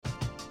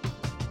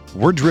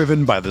We're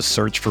driven by the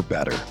search for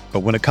better. But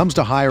when it comes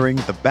to hiring,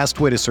 the best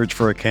way to search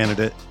for a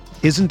candidate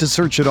isn't to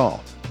search at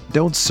all.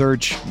 Don't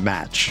search,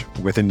 match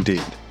with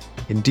Indeed.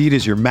 Indeed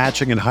is your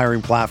matching and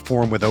hiring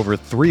platform with over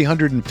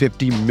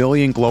 350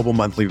 million global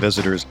monthly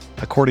visitors,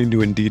 according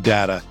to Indeed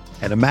data,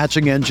 and a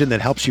matching engine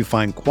that helps you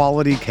find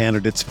quality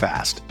candidates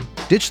fast.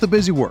 Ditch the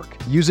busy work.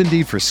 Use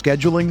Indeed for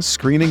scheduling,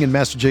 screening, and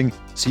messaging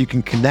so you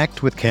can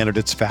connect with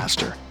candidates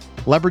faster.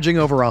 Leveraging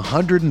over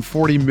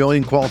 140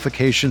 million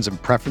qualifications and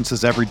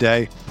preferences every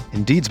day,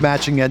 Indeed's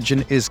matching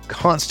engine is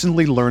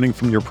constantly learning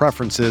from your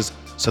preferences,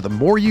 so the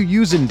more you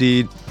use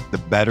Indeed, the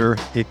better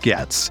it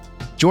gets.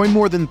 Join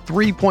more than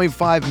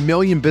 3.5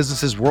 million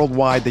businesses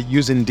worldwide that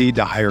use Indeed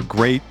to hire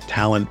great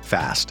talent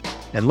fast.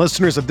 And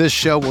listeners of this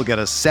show will get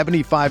a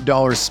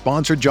 $75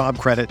 sponsored job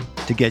credit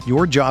to get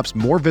your jobs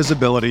more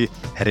visibility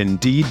at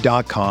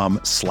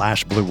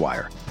Indeed.com/Blue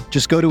Wire.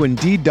 Just go to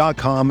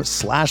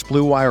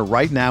Indeed.com/Blue Wire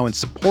right now and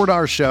support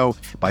our show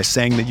by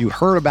saying that you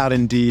heard about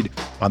Indeed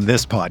on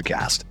this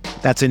podcast.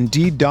 That's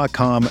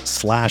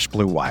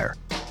Indeed.com/Blue Wire.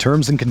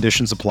 Terms and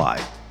conditions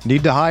apply.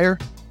 Need to hire?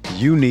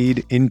 You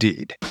need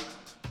Indeed.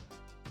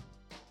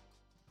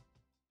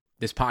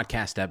 This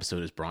podcast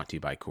episode is brought to you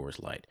by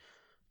Coors Light.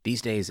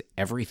 These days,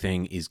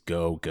 everything is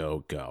go,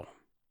 go, go.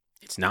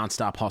 It's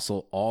nonstop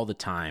hustle all the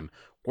time.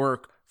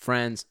 Work,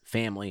 friends,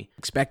 family.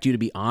 Expect you to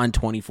be on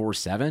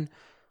 24/7?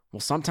 Well,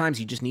 sometimes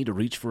you just need to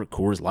reach for a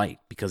Coors Light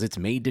because it's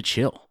made to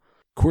chill.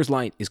 Coors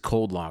Light is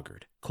cold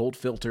lagered, cold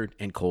filtered,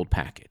 and cold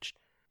packaged.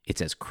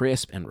 It's as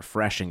crisp and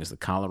refreshing as the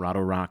Colorado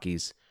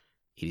Rockies.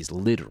 It is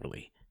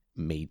literally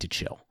made to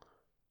chill.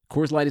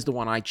 Coors Light is the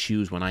one I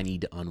choose when I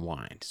need to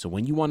unwind. So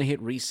when you want to hit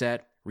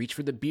reset, reach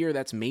for the beer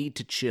that's made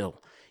to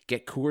chill.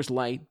 Get Coors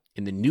Light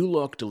in the new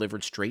look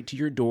delivered straight to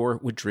your door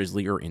with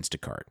Drizzly or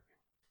Instacart.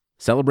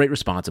 Celebrate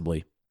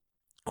responsibly.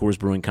 Coors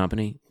Brewing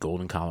Company,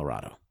 Golden,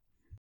 Colorado.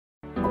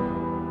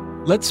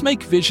 Let's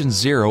make Vision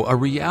Zero a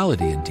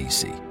reality in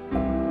D.C.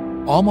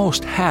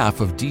 Almost half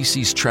of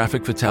D.C.'s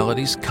traffic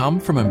fatalities come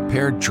from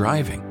impaired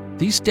driving.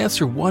 These deaths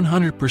are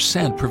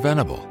 100%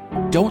 preventable.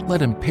 Don't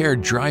let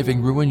impaired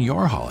driving ruin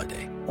your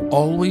holiday.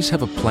 Always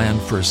have a plan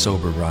for a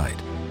sober ride.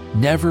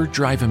 Never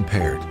drive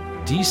impaired.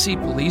 D.C.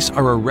 police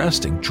are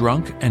arresting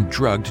drunk and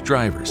drugged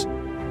drivers.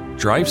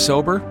 Drive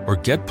sober or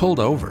get pulled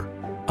over.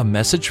 A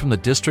message from the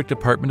District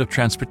Department of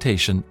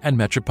Transportation and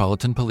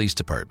Metropolitan Police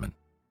Department.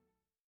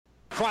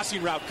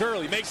 Crossing route,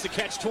 Gurley makes the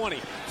catch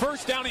 20.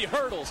 First down, he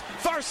hurdles.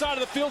 Far side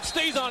of the field,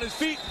 stays on his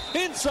feet.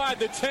 Inside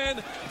the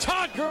 10,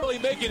 Todd Gurley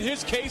making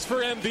his case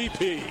for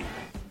MVP.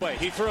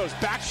 He throws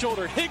back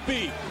shoulder.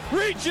 Higbee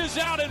reaches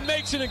out and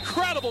makes an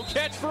incredible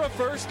catch for a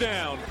first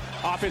down.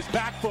 Off his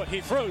back foot,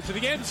 he throws to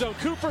the end zone.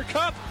 Cooper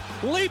Kupp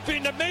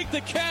leaping to make the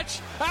catch.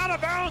 Out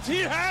of bounds, he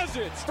has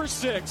it for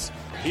 6.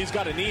 He's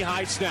got a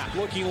knee-high snap,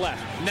 looking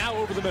left. Now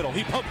over the middle.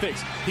 He pump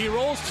fakes. He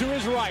rolls to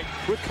his right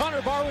with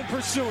Connor Barwin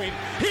pursuing.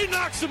 He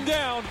knocks him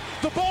down.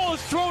 The ball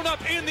is thrown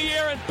up in the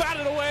air and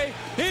batted away.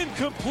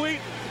 Incomplete.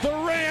 The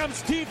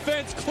Rams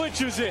defense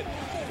clinches it.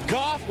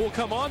 Goff will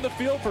come on the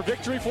field for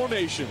victory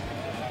formation.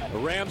 The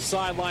Rams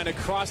sideline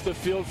across the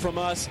field from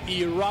us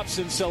erupts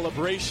in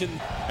celebration.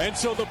 And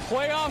so the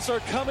playoffs are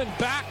coming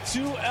back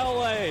to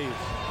L.A.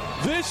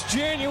 this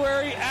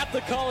January at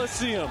the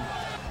Coliseum.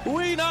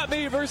 We not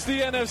me versus the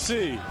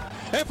NFC.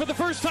 And for the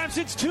first time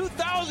since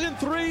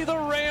 2003, the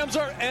Rams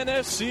are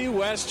NFC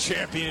West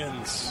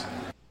champions.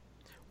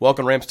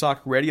 Welcome to Rams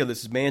Talk Radio.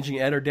 This is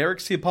Managing Editor Derek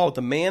C. Paul with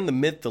the man, the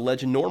myth, the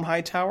legend, Norm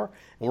Hightower.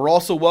 And we're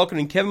also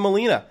welcoming Kevin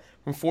Molina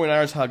from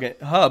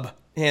 49ers Hub.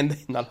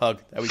 And not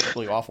Hug, that would be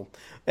really awful.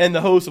 And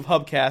the host of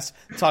Hubcast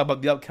to talk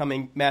about the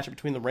upcoming matchup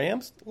between the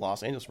Rams,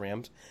 Los Angeles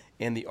Rams,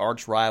 and the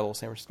arch rival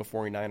San Francisco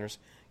 49ers.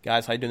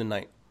 Guys, how you doing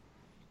tonight?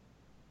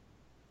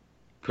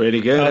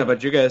 Pretty good. How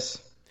about you guys?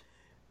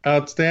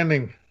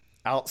 Outstanding.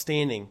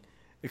 Outstanding,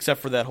 except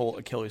for that whole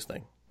Achilles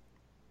thing,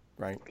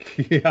 right?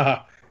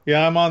 Yeah,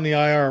 I'm on the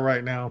IR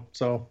right now,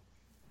 so.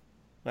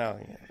 Well,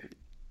 yeah.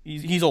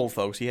 He's old,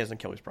 folks. He has an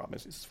Achilles problem.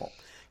 It's his fault.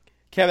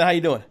 Kevin, how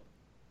you doing?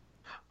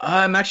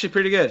 I'm actually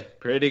pretty good.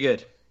 Pretty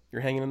good.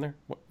 You're hanging in there?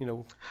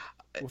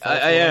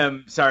 I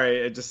am.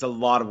 Sorry, just a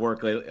lot of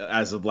work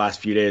as of the last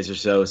few days or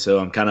so. So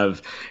I'm kind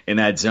of in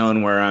that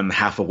zone where I'm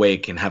half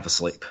awake and half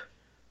asleep.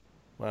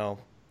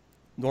 Well,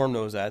 Norm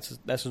knows that.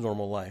 That's his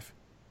normal life.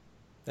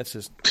 That's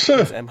his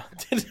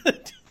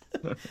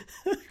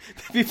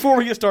Before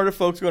we get started,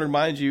 folks, I'm going to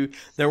remind you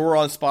that we're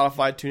on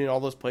Spotify, TuneIn,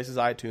 all those places,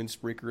 iTunes,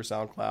 Spreaker,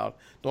 SoundCloud.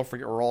 Don't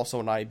forget, we're also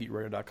on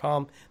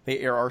iBeatRadio.com. They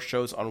air our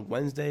shows on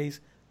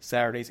Wednesdays,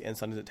 Saturdays, and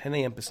Sundays at 10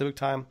 a.m. Pacific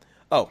time.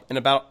 Oh, and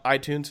about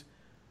iTunes,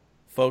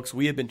 folks,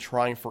 we have been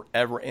trying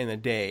forever and a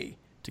day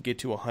to get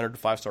to 100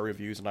 5-star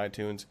reviews on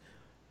iTunes.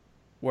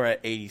 We're at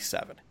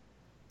 87.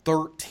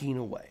 13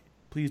 away.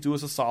 Please do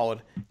us a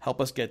solid. Help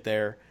us get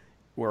there.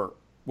 We're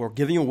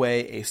giving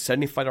away a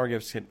 $75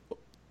 gift kit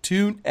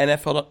to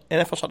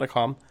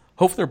NFLshop.com.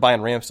 Hopefully they're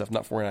buying Ram stuff,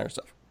 not 49er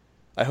stuff.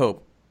 I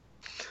hope.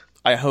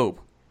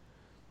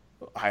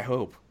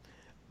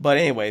 But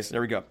anyways, there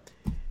we go.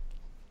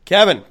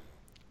 Kevin,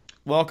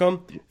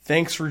 welcome.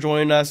 Thanks for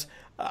joining us.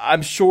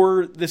 I'm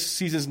sure this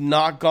season's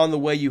not gone the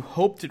way you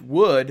hoped it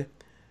would.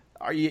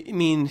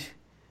 What's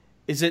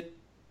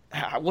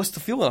the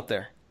feeling up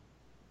there?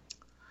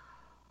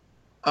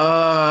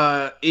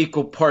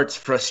 Equal parts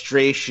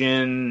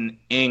frustration,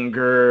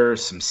 anger,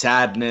 some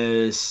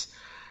sadness.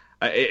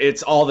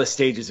 It's all the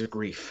stages of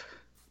grief.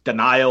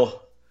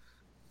 Denial.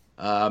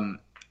 Last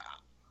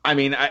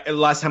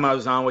time I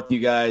was on with you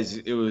guys,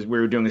 we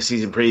were doing a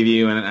season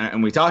preview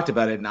and we talked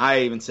about it, and I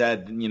even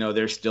said,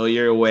 they're still a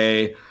year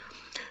away.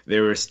 They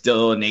were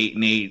still an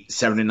 8-8,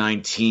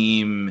 7-9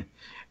 team,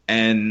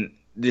 and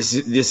this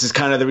is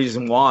kind of the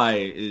reason why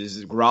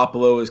is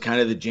Garoppolo is kind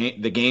of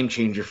the game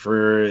changer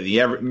for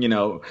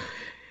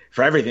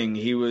for everything.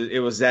 It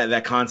was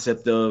that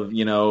concept of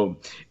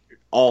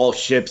all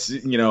ships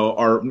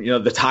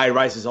the tide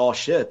rises all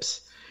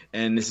ships.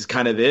 And this is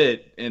kind of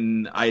it.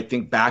 And I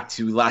think back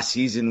to last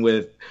season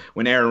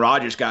when Aaron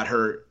Rodgers got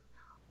hurt,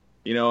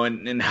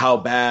 and how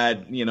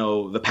bad,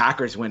 the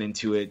Packers went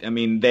into it. I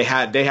mean, they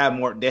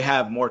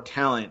have more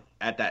talent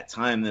at that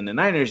time than the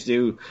Niners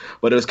do,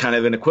 but it was kind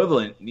of an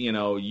equivalent.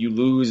 You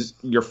lose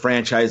your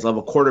franchise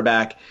level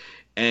quarterback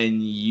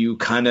and you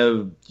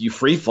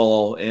free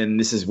fall, and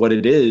this is what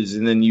it is.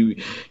 And then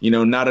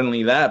not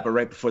only that, but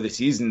right before the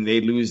season,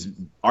 they lose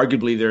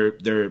arguably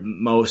their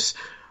most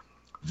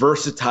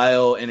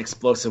versatile and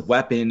explosive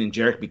weapon in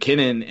Jerick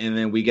McKinnon, and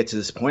then we get to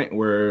this point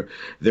where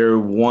they're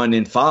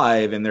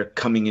 1-5 and they're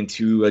coming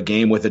into a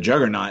game with a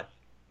juggernaut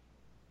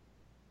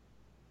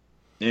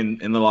in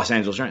the Los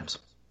Angeles Rams.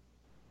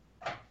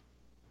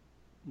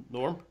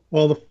 Norm?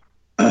 Well, the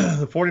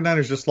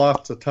 49ers just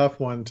lost a tough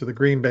one to the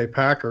Green Bay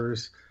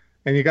Packers,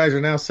 and you guys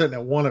are now sitting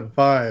at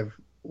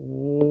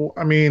 1-5.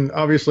 I mean,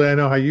 obviously I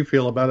know how you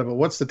feel about it, but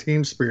what's the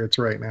team spirits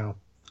right now?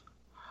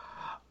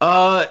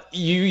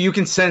 You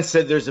can sense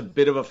that there's a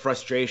bit of a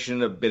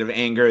frustration, a bit of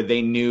anger.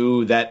 They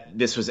knew that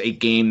this was a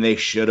game they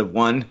should have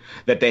won,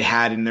 that they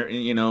had in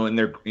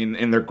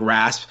their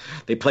grasp.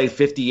 They played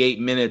 58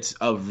 minutes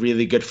of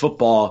really good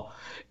football,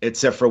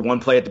 except for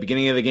one play at the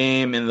beginning of the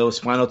game, and those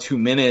final 2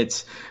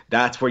 minutes,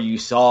 that's where you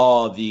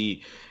saw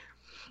the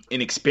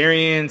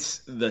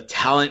inexperience, the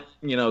talent,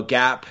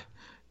 gap,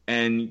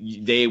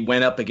 and they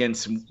went up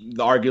against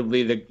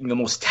arguably the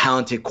most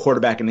talented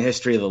quarterback in the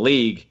history of the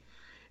league,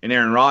 and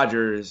Aaron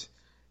Rodgers,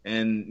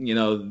 and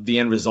the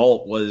end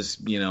result was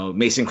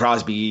Mason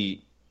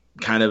Crosby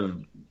kind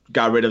of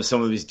got rid of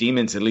some of his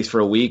demons at least for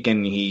a week,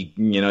 and he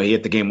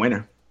hit the game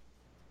winner.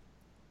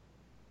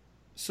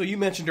 So you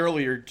mentioned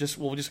earlier, just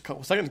a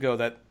couple seconds ago,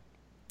 that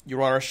you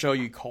were on our show.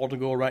 You called to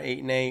go around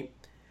 8-8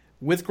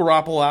 with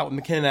Garoppolo out,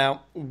 with McKinnon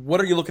out. What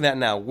are you looking at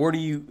now? Where do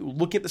you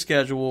look at the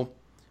schedule?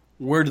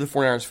 Where do the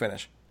 49ers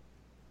finish?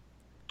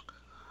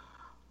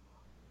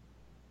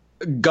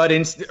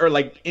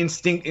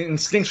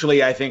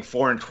 Instinctually, I think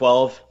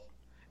 4-12,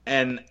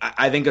 and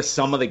I think of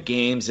some of the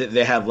games that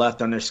they have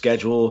left on their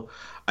schedule.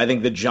 I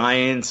think the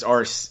Giants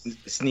are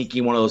sneaky,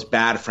 one of those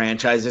bad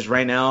franchises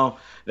right now.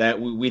 That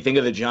we think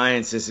of the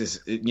Giants as this,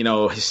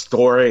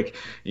 historic,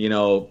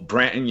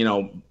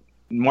 brand,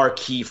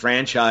 marquee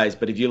franchise.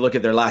 But if you look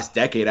at their last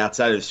decade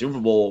outside of the Super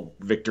Bowl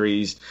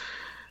victories,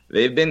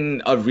 they've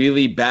been a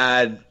really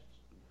bad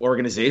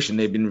organization.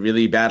 They've been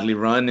really badly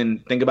run,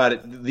 and think about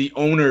it, the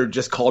owner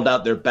just called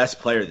out their best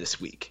player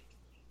this week.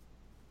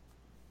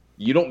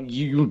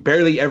 You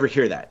barely ever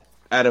hear that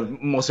out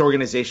of most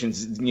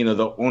organizations.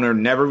 The owner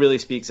never really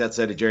speaks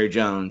outside of Jerry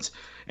Jones,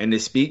 and to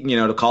speak,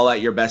 to call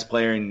out your best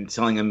player and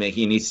telling him that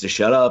he needs to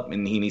shut up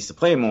and he needs to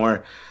play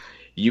more,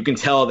 you can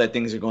tell that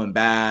things are going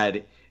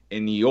bad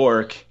in New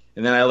York.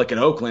 And then I look at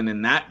Oakland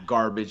and that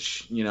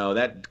garbage,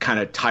 that kind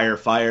of tire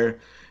fire.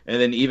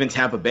 And then even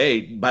Tampa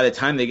Bay, by the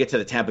time they get to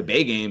the Tampa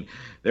Bay game,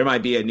 there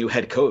might be a new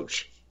head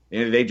coach.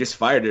 And they just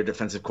fired their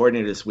defensive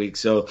coordinator this week.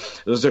 So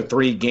those are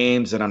 3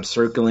 games that I'm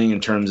circling in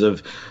terms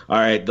of, all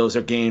right, those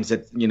are games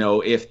that,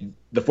 if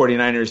the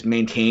 49ers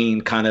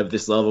maintain kind of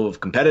this level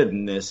of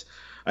competitiveness,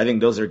 I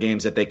think those are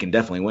games that they can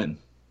definitely win.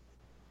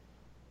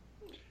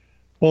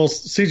 Well,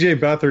 C.J.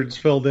 Beathard's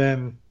filled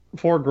in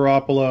for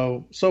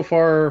Garoppolo. So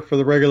far for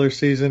the regular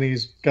season,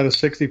 he's got a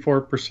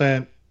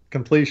 64%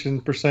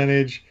 completion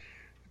percentage,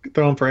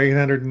 thrown for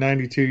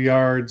 892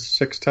 yards,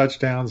 6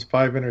 touchdowns,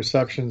 5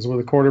 interceptions, with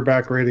a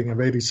quarterback rating of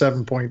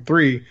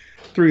 87.3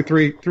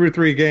 through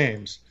 3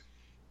 games.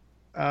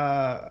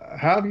 How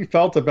have you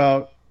felt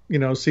about,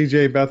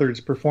 C.J.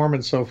 Beathard's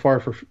performance so far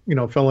for,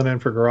 filling in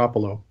for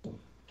Garoppolo?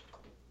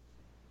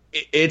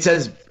 It's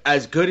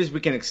as good as we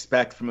can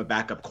expect from a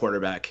backup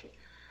quarterback.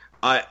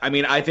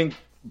 I think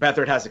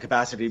Beathard has the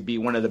capacity to be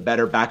one of the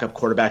better backup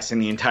quarterbacks in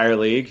the entire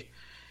league.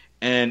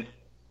 And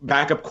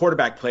backup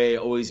quarterback play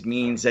always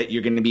means that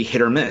you're going to be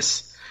hit or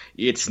miss.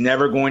 It's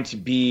never going to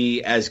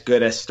be as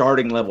good as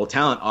starting level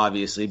talent,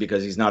 obviously,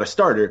 because he's not a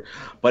starter,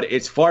 but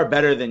it's far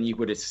better than you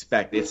would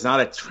expect. It's not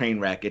a train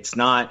wreck. It's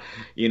not,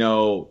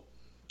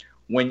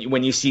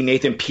 when you see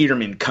Nathan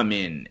Peterman come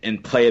in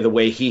and play the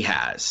way he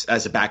has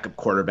as a backup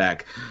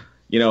quarterback,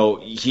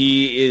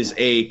 he is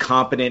a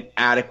competent,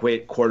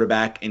 adequate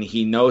quarterback, and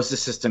he knows the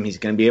system. He's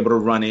going to be able to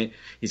run it.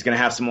 He's going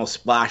to have some more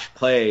splash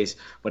plays,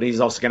 but he's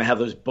also going to have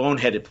those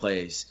boneheaded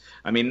plays.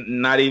 I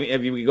mean, not even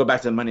if we go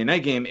back to the Monday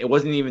night game, it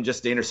wasn't even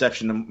just the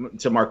interception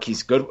to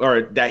Marquise Goodwin,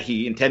 or that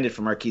he intended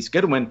for Marquise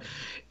Goodwin.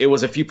 It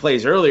was a few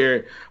plays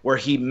earlier where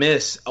he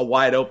missed a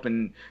wide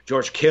open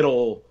George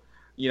Kittle,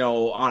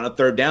 on a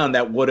third down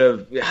that would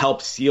have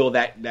helped seal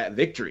that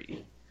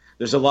victory.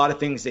 There's a lot of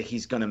things that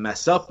he's going to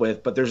mess up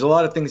with, but there's a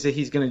lot of things that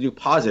he's going to do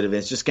positive. And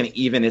it's just going to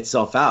even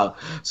itself out.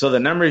 So the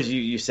numbers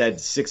you said,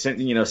 6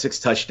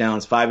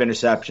 touchdowns, 5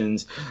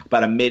 interceptions,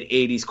 about a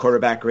mid-80s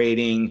quarterback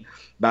rating,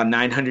 about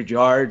 900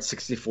 yards,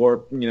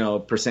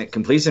 64%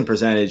 completion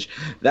percentage.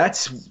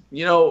 That's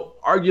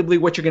arguably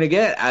what you're going to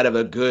get out of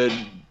a good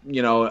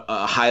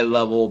a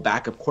high-level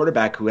backup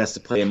quarterback who has to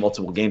play in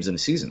multiple games in a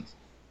season.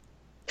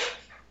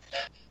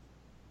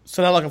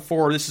 So now looking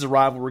forward, this is a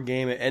rivalry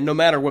game, and no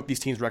matter what these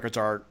teams' records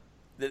are,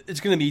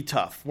 it's going to be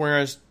tough.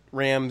 Whereas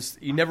Rams,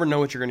 you never know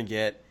what you're going to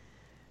get.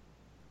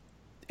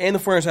 And the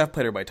 49ers have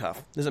played everybody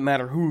tough. Doesn't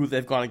matter who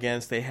they've gone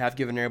against. They have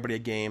given everybody a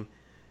game.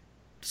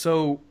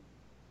 So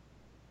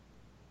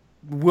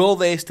will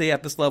they stay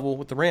at this level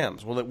with the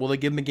Rams? Will they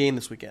give them a game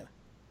this weekend?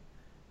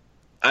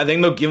 I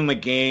think they'll give them a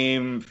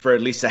game for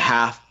at least a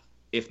half,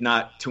 if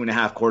not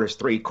 2.5 quarters,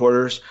 3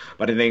 quarters.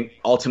 But I think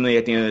ultimately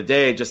at the end of the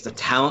day, just the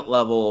talent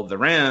level of the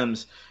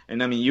Rams,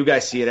 and I mean, you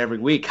guys see it every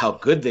week, how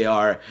good they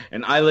are.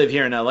 And I live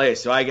here in LA,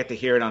 so I get to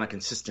hear it on a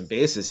consistent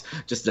basis,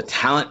 just the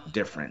talent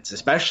difference,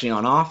 especially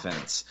on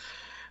offense.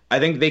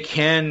 I think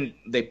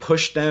they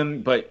push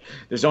them, but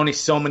there's only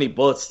so many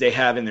bullets they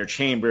have in their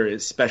chamber,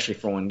 especially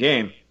for one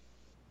game.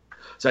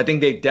 So I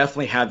think they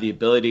definitely have the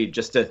ability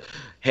just to,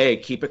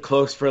 keep it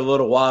close for a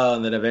little while,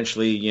 and then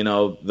eventually,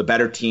 the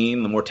better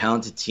team, the more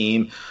talented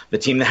team, the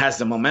team that has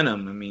the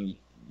momentum. I mean,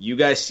 you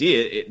guys see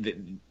it.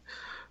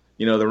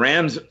 The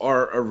Rams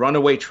are a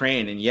runaway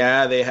train, and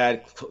they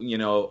had,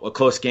 a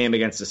close game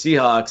against the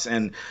Seahawks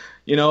and,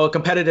 a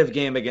competitive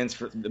game against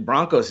the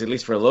Broncos, at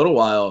least for a little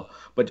while,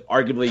 but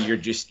arguably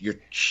your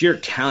sheer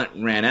talent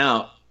ran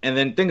out. And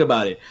then think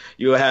about it.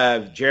 You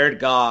have Jared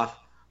Goff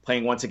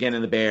playing once again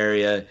in the Bay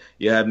Area.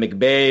 You have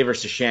McVay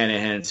versus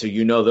Shanahan, so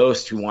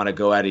those two want to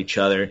go at each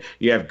other.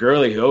 You have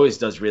Gurley, who always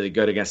does really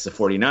good against the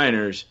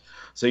 49ers.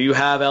 So you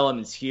have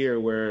elements here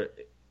where,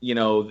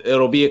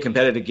 it'll be a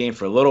competitive game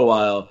for a little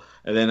while.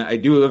 And then I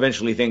do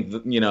eventually think, the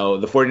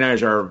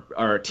 49ers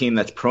are a team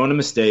that's prone to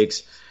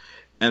mistakes,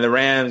 and the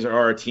Rams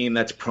are a team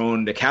that's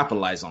prone to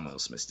capitalize on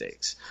those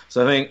mistakes.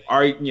 So I think,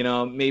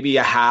 maybe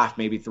a half,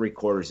 maybe 3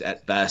 quarters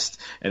at best,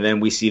 and then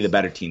we see the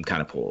better team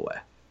kind of pull away.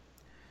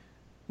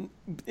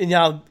 And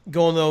now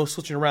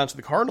switching around to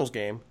the Cardinals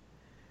game,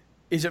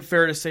 is it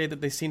fair to say that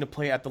they seem to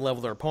play at the level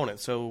of their opponent?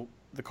 So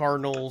the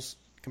Cardinals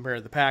compared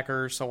to the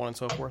Packers, so on and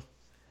so forth?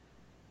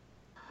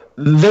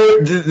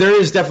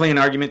 There is definitely an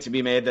argument to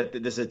be made that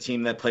this is a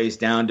team that plays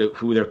down to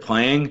who they're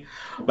playing.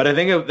 But I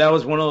think that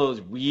was one of those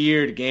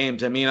weird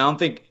games. I mean, I don't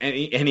think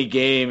any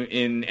game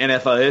in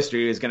NFL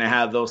history is going to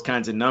have those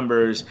kinds of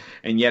numbers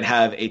and yet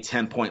have a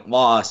 10-point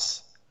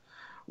loss,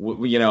 and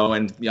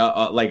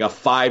like a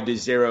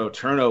 5-0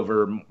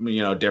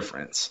 turnover,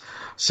 difference.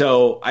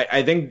 So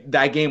I think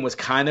that game was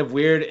kind of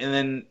weird. And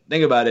then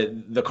think about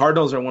it. The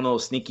Cardinals are one of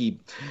those sneaky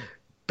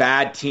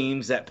bad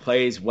teams that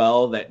plays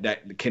well,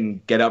 that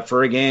can get up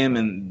for a game,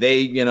 and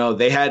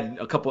they had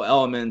a couple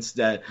elements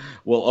that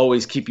will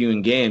always keep you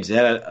in games. They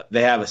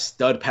have a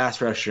stud pass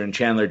rusher in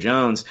Chandler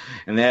Jones,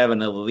 and they have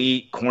an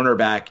elite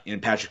cornerback in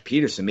Patrick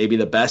Peterson, maybe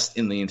the best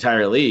in the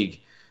entire league.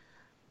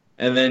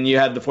 And then you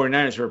have the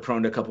 49ers who are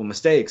prone to a couple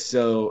mistakes.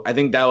 So I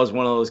think that was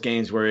one of those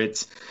games where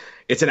it's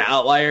an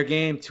outlier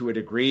game to a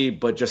degree,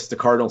 but just the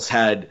Cardinals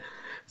had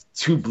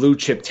 2 blue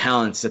chip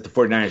talents that the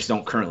 49ers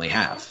don't currently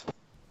have.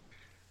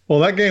 Well,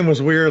 that game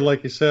was weird,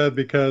 like you said,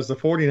 because the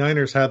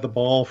 49ers had the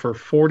ball for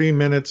 40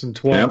 minutes and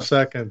 12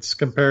 seconds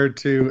compared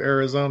to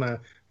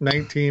Arizona,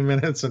 19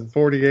 minutes and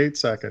 48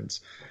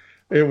 seconds.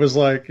 It was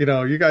like,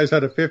 you guys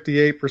had a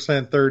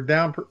 58% third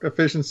down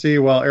efficiency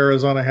while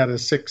Arizona had a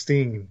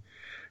 16.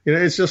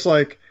 It's just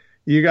like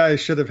you guys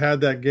should have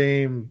had that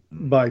game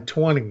by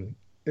 20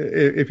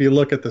 if you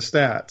look at the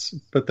stats,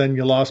 but then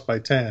you lost by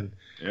 10.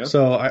 Yep.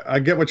 So I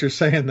get what you're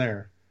saying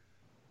there.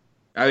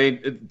 I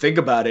mean, think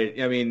about it.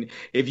 I mean,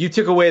 if you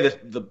took away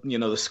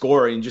the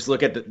score and just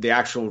look at the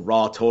actual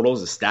raw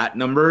totals, the stat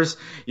numbers,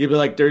 you'd be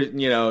like,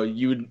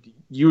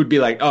 you would be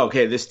like, oh,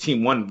 okay, this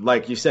team won,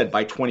 like you said,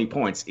 by 20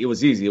 points. It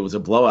was easy. It was a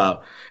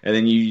blowout. And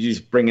then you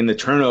just bring in the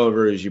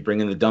turnovers, you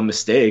bring in the dumb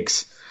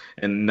mistakes,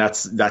 and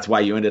that's why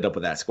you ended up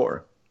with that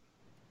score.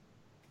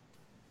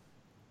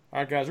 All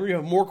right, guys, we're going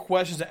to have more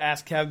questions to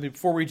ask Kevin.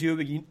 Before we do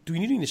we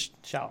need to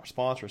shout our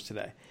sponsors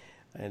today?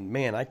 And,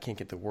 man, I can't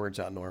get the words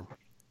out, Norm.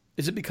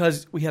 Is it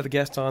because we have a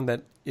guest on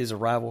that is a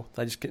rival?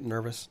 Did I just get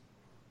nervous?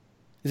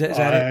 Is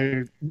that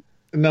it?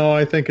 No,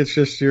 I think it's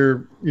just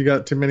you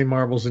got too many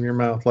marbles in your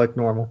mouth like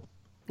normal.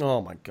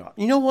 Oh, my God.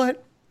 You know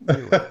what?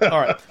 Anyway, all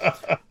right.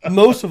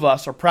 Most of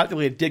us are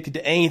practically addicted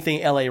to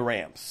anything LA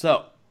Rams.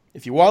 So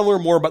If you want to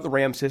learn more about the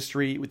Rams'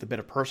 history with a bit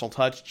of personal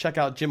touch, check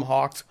out Jim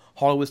Hawk's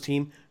Hollywood's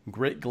Team,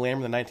 Grit,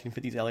 Glamour, the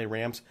 1950s LA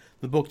Rams.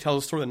 The book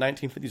tells the story of the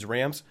 1950s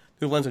Rams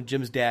through the lens of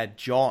Jim's dad,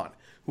 John,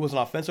 who was an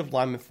offensive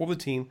lineman for the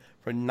team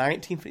from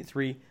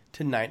 1953 to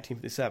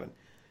 1957.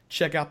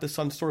 Check out the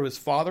son's story of his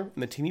father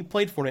and the team he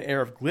played for in an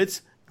era of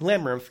glitz,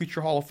 glamour, and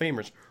future Hall of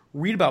Famers.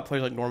 Read about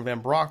players like Norm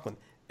Van Brocklin,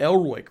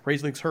 Elroy,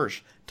 Crazy Legs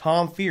Hirsch,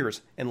 Tom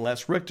Fears, and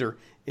Les Richter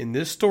in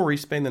this story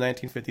spanning the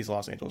 1950s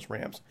Los Angeles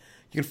Rams.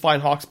 You can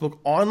find Hawk's book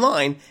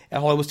online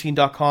at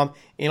HollywoodTeen.com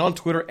and on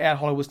Twitter at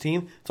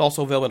HollywoodTeen. It's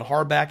also available in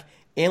hardback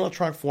and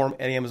electronic form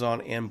at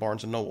Amazon and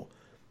Barnes & Noble.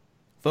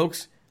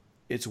 Folks,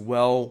 it's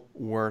well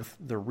worth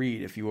the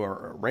read. If you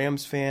are a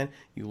Rams fan,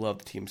 you love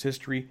the team's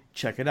history,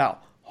 check it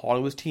out.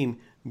 Hollywood's Team,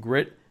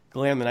 Grit,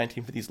 Glam, the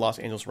 1950s Los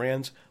Angeles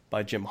Rams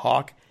by Jim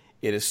Hawk.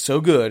 It is so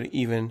good,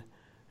 even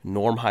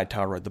Norm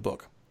Hightower read the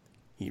book.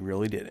 He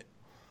really did it.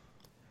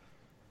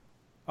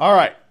 All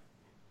right.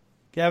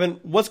 Gavin,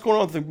 what's going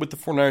on with the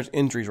 49ers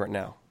injuries right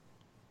now?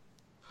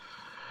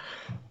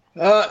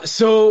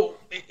 So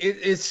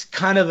it's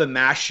kind of a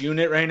mash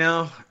unit right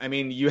now. I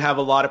mean, you have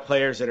a lot of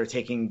players that are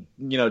taking,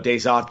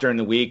 days off during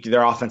the week.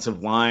 Their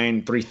offensive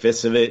line,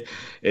 3/5 of it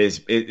is,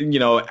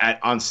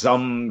 on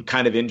some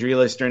kind of injury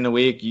list during the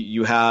week.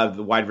 You have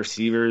the wide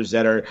receivers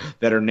that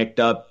are nicked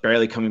up,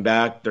 barely coming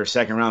back. Their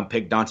second round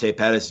pick, Dante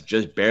Pettis,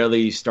 just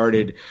barely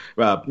started,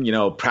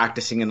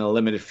 practicing in a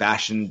limited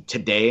fashion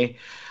today.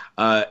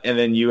 And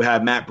then you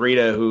have Matt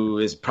Breida, who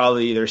is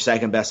probably their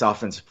second best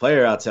offensive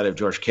player outside of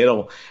George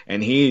Kittle.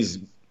 And he's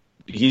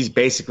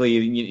basically,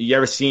 you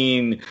ever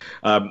seen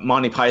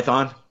Monty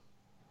Python?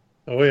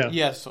 Oh, yeah.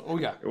 Yes. Oh,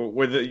 yeah.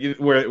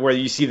 Where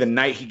you see the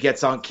knight he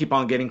keep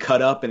on getting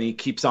cut up and he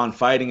keeps on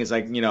fighting is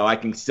like, I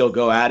can still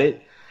go at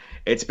it.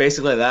 It's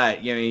basically that.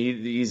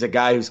 He's a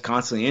guy who's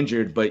constantly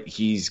injured, but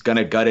he's going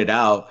to gut it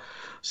out.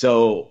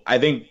 So I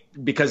think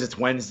because it's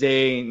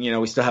Wednesday,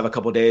 we still have a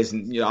couple days,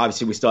 and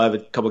obviously we still have a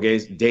couple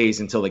days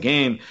until the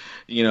game.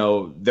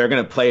 They're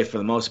going to play it for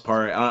the most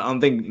part. I don't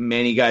think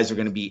many guys are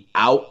going to be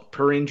out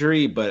per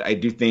injury, but I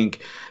do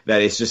think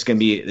that it's just going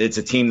to it's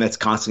a team that's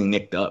constantly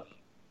nicked up.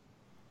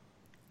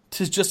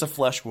 'Tis just a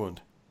flesh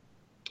wound.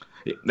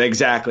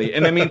 Exactly.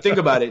 And I mean, think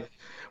about it.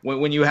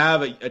 When you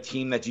have a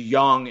team that's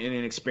young and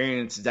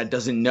inexperienced that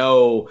doesn't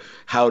know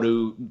how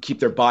to keep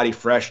their body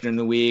fresh during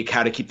the week,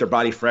 how to keep their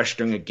body fresh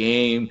during a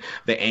game,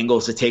 the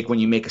angles to take when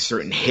you make a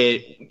certain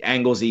hit,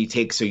 angles that you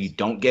take so you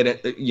don't get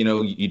it,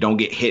 you don't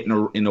get hit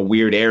in a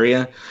weird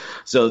area.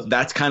 So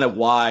that's kind of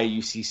why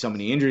you see so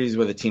many injuries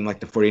with a team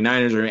like the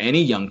 49ers or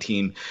any young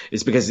team,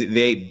 is because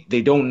they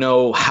don't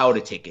know how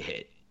to take a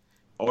hit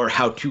or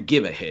how to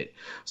give a hit.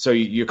 So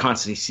you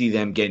constantly see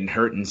them getting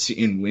hurt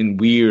in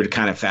weird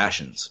kind of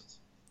fashions.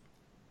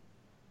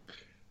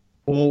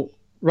 Well,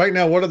 right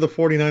now, what are the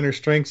 49ers'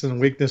 strengths and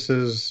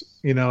weaknesses,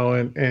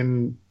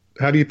 and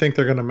how do you think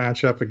they're going to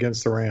match up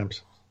against the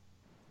Rams?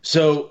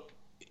 So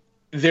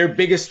their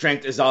biggest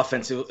strength is their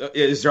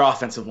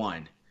offensive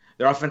line.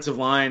 Their offensive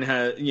line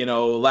has,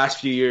 last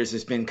few years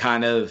has been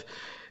kind of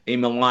a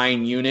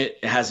maligned unit.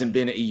 It hasn't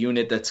been a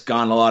unit that's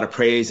gotten a lot of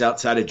praise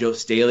outside of Joe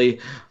Staley.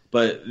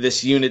 But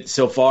this unit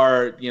so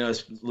far,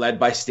 is led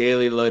by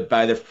Staley, led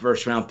by their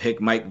first-round pick,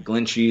 Mike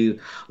Glinchey,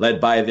 led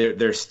by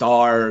their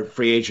star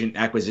free agent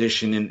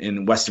acquisition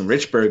in Weston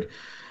Richburg,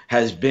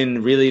 has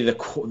been really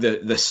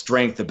the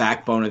strength, the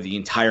backbone of the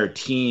entire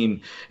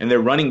team. And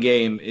their running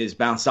game is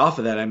bounced off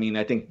of that. I mean,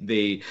 I think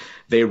they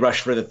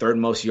rush for the third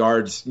most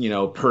yards,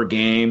 per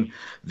game.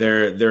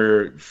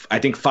 They're I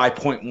think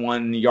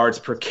 5.1 yards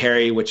per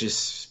carry, which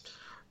is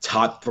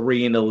top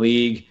 3 in the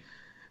league.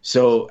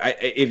 So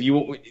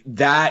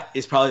that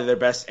is probably their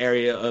best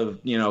area of,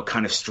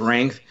 kind of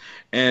strength.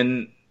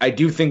 And I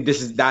do think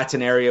that's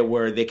an area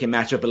where they can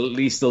match up at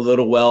least a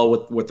little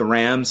well with the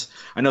Rams.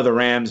 I know the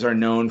Rams are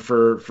known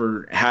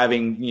for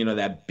having,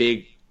 that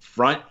big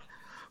front,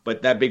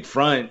 but that big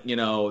front,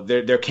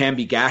 there can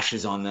be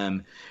gashes on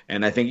them.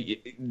 And I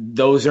think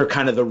those are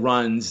kind of the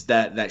runs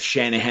that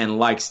Shanahan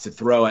likes to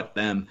throw at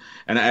them.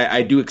 And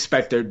I do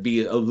expect there to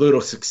be a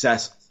little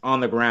success on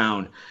the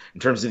ground. In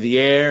terms of the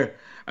air,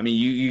 I mean,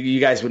 you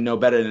guys would know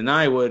better than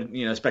I would,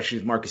 especially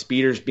with Marcus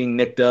Peters being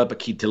nicked up,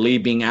 Aqib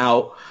Talib being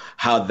out,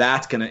 how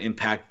that's going to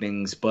impact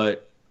things.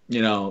 But,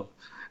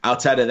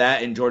 outside of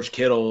that and George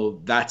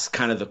Kittle, that's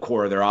kind of the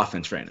core of their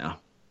offense right now.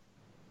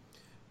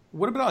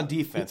 What about on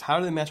defense? How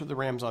do they match with the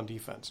Rams on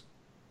defense?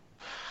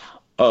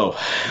 Oh,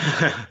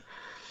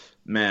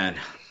 man,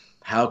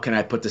 how can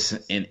I put this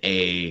in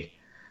a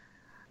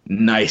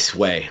nice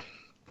way?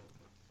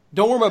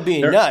 Don't worry about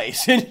being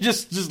nice.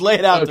 just lay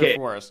it out there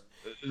for us.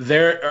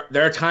 There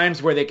are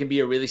times where they can be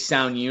a really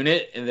sound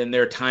unit, and then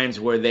there are times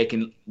where they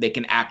can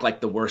act like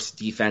the worst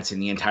defense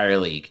in the entire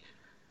league.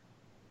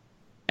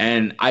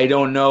 And I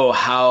don't know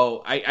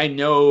how. I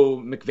know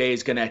McVay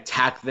is going to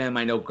attack them.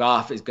 I know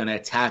Goff is going to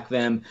attack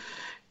them.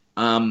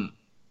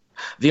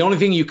 The only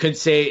thing you could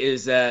say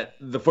is that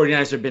the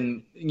 49ers have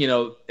been,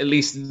 at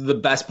least the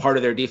best part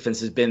of their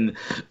defense has been,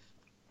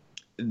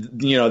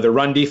 the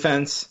run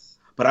defense.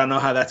 but I don't know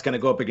how that's going to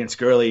go up against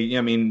Gurley.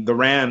 I mean, the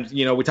Rams,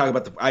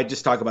 I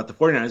just talk about the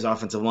 49ers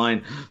offensive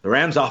line. The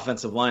Rams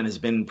offensive line has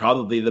been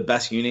probably the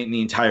best unit in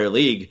the entire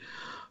league.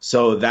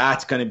 So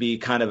that's going to be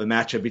kind of a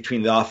matchup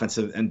between the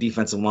offensive and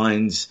defensive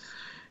lines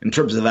in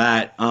terms of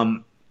that. I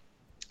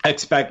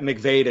expect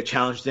McVay to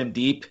challenge them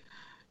deep,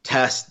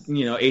 test,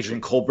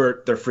 Adrian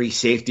Colbert, their free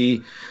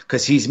safety,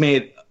 because he's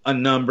made a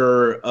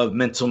number of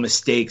mental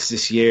mistakes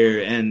this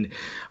year. And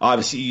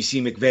obviously you see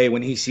McVay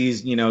when he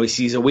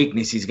sees a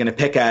weakness, he's going to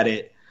pick at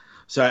it.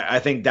 So I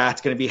think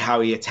that's going to be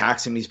how he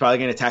attacks him. He's probably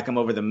going to attack him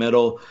over the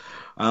middle.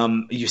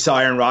 You saw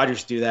Aaron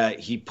Rodgers do that.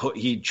 He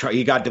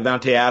got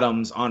Devontae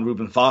Adams on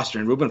Reuben Foster,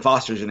 and Reuben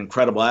Foster is an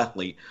incredible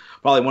athlete,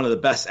 probably one of the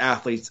best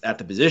athletes at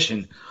the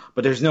position.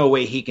 But there's no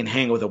way he can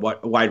hang with a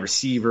wide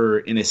receiver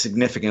in a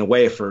significant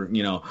way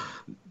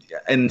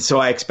and so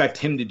I expect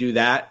him to do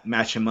that,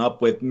 match him up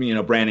with,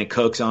 Brandon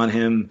Cooks on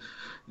him.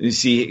 You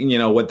see,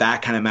 what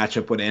that kind of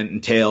matchup would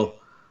entail.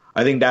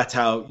 I think that's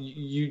how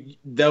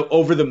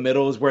over the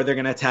middle is where they're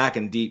going to attack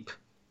and deep.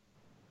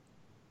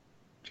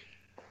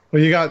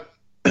 Well, you got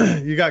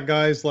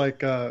guys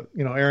like,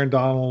 Aaron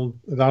Donald,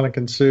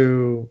 Ndamukong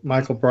Suh,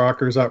 Michael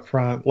Brockers up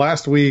front.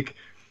 Last week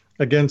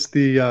against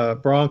the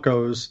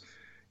Broncos,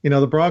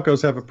 the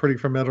Broncos have a pretty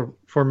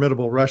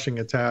formidable rushing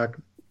attack,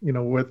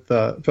 with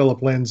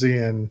Phillip Lindsay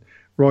and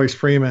Royce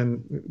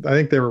Freeman. I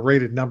think they were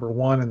rated number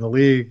 1 in the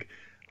league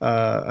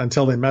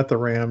until they met the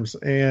Rams.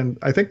 And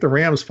I think the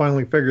Rams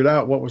finally figured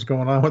out what was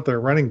going on with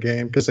their running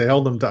game because they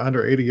held them to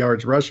under 80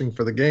 yards rushing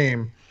for the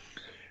game.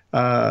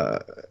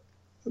 Not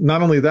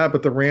only that,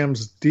 but the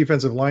Rams'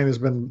 defensive line has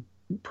been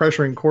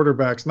pressuring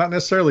quarterbacks, not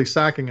necessarily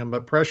sacking them,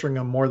 but pressuring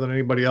them more than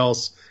anybody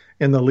else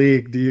in the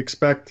league. Do you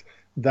expect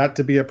that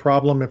to be a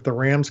problem if the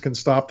Rams can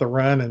stop the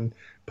run and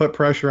put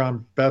pressure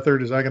on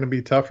Beathard? Is that going to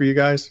be tough for you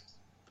guys?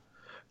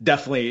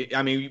 Definitely.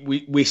 I mean,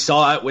 we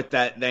saw it with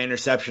the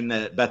interception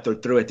that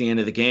Beathard threw at the end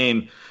of the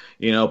game.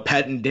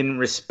 Pettin didn't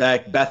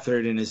respect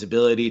Beathard and his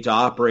ability to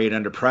operate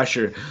under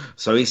pressure.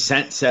 So he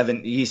sent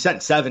seven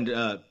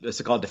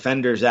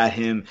defenders at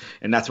him,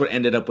 and that's what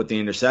ended up with the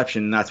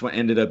interception. And that's what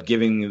ended up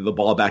giving the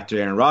ball back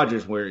to Aaron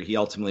Rodgers, where he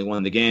ultimately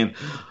won the game.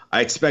 I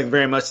expect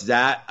very much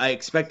that. I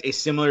expect a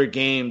similar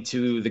game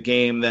to the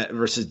game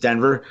versus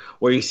Denver,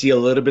 where you see a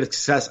little bit of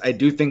success. I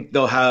do think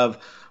they'll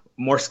have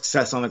more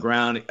success on the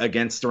ground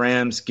against the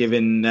Rams,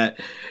 given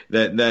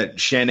that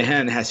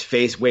Shanahan has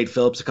faced Wade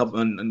Phillips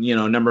a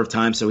number of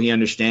times, so he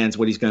understands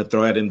what he's going to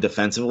throw at him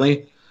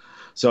defensively.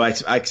 So I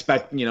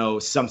expect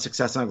some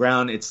success on the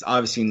ground. It's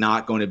obviously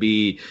not going to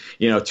be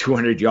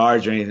 200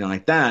 yards or anything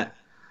like that.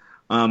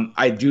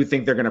 I do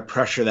think they're going to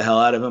pressure the hell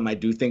out of him. I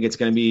do think it's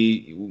going to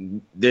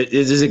be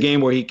this is a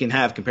game where he can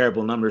have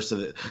comparable numbers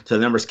to the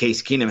numbers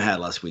Case Keenum had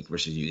last week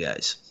versus you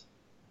guys.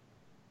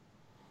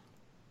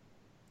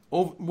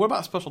 Well, what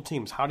about special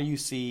teams? How do you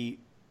see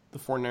the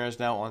 49ers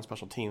now on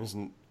special teams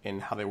and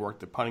how they work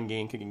the punting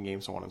game, kicking game,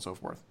 so on and so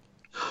forth?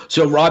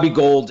 So Robbie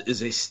Gould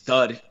is a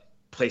stud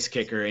place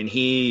kicker, and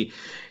he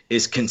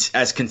is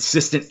as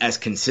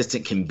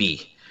consistent can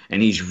be, and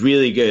he's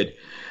really good.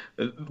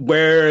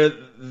 Where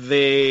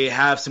they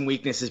have some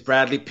weaknesses,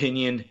 Bradley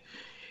Pinion,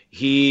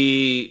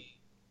 he's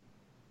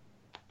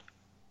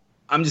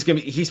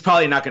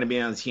probably not going to be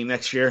on the team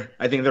next year.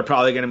 I think they're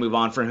probably going to move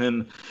on from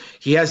him.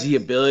 He has the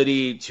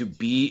ability to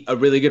be a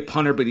really good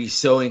punter, but he's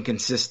so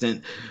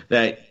inconsistent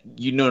that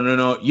you don't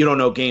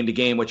know game to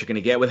game what you're going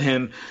to get with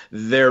him.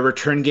 Their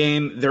return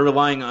game, they're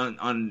relying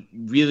on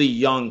really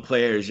young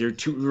players. Their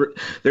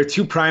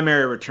two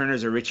primary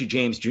returners are Richie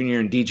James Jr.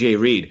 and DJ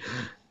Reed.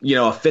 A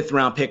 5th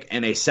round pick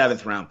and a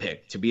 7th round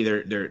pick to be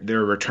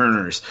their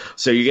returners.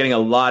 So you're getting a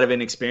lot of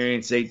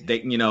inexperience. I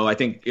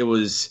think it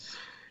was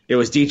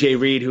DJ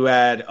Reed who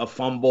had a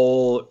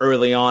fumble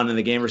early on in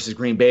the game versus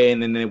Green Bay,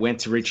 and then it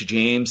went to Richie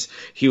James.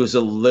 He was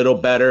a little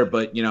better,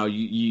 but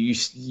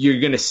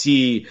you're going to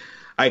see.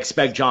 I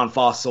expect John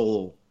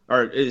Fossil,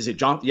 or is it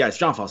John? Yeah, it's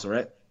John Fossil,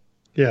 right?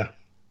 Yeah.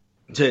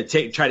 To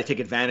try to take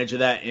advantage of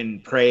that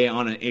and prey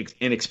on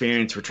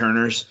inexperienced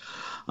returners.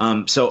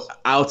 So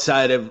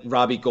outside of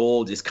Robbie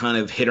Gould is kind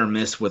of hit or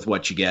miss with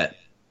what you get.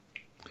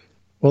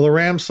 Well, the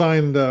Rams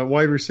signed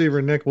wide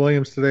receiver Nick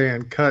Williams today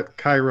and cut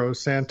Cairo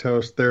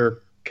Santos, their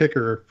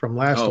kicker from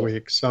last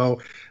week. So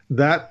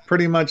that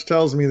pretty much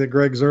tells me that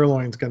Greg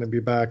Zerloin's going to be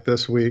back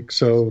this week.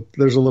 So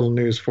there's a little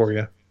news for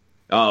you.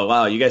 Oh,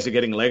 wow. You guys are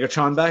getting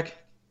Legatron back?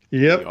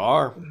 Yep. We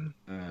are.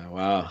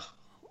 Wow.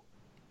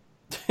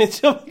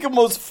 It's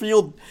almost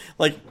feel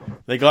like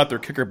they got their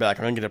kicker back.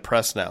 I'm going to get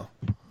depressed now.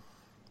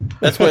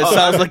 That's what it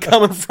sounds like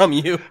coming from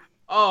you.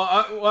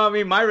 Well, I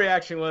mean, my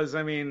reaction was,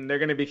 they're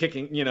going to be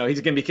kicking, he's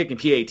going to be kicking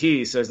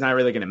PAT, so it's not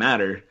really going to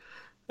matter.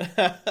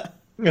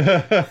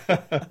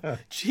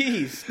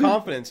 Jeez,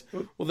 confidence.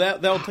 Well,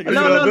 that'll take a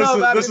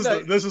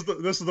This is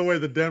the way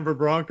the Denver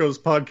Broncos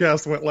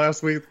podcast went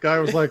last week. The guy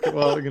was like,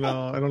 well,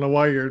 I don't know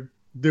why you're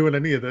doing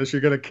any of this.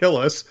 You're going to kill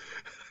us.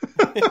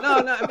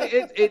 No. I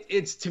mean,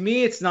 it's to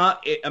me, it's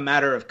not a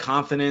matter of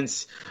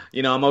confidence.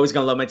 You know, I'm always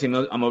going to love my team.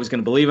 I'm always going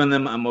to believe in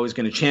them. I'm always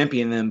going to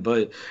champion them.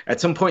 But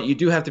at some point, you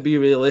do have to be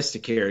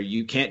realistic here.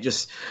 You can't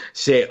just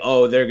say,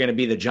 "Oh, they're going to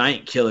be the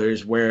giant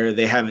killers," where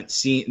they haven't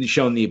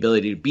shown the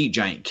ability to be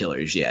giant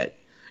killers yet.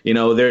 You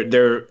know,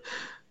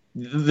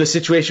 the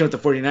situation with the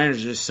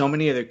 49ers is so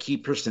many of their key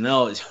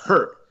personnel is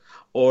hurt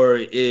or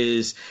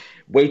is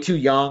way too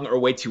young or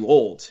way too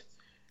old.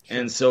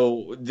 And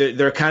so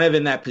they're kind of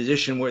in that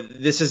position where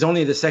this is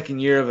only the second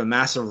year of a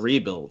massive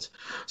rebuild.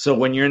 So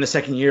when you're in the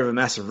second year of a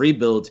massive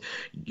rebuild,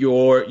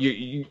 your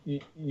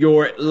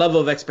level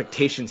of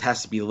expectations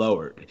has to be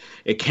lowered.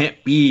 It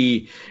can't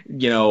be,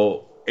 you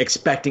know,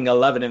 expecting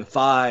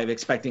 11-5,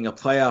 expecting a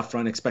playoff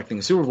run, expecting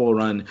a Super Bowl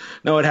run.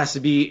 No, it has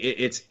to be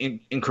it's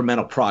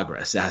incremental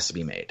progress that has to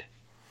be made.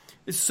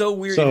 It's so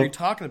weird you're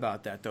talking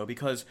about that, though,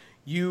 because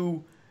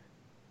you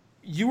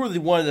were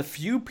one of the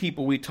few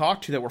people we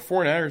talked to that were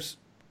 49ers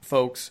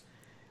folks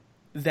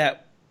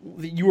that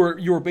you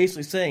were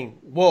basically saying,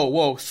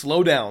 whoa,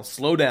 slow down,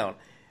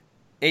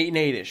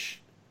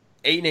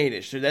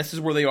 8-8ish. So this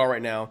is where they are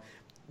right now.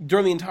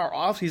 During the entire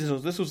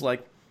offseason, this was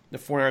like the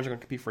 49ers are going to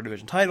compete for a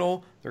division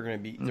title. They're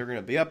going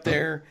to be up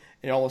there,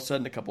 and all of a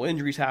sudden a couple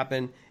injuries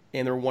happen,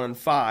 and they're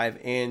 1-5,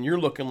 and you're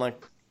looking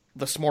like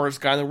the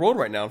smartest guy in the world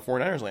right now in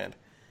 49ers land.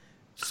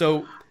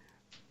 So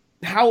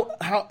how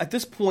at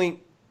this point,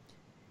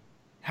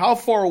 how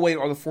far away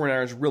are the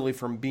 49ers really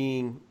from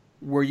being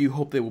where you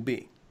hope they will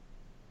be?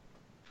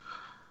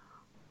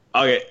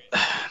 Okay,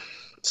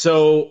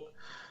 so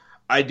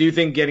I do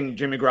think getting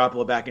Jimmy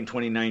Garoppolo back in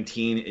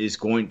 2019 is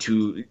going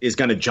to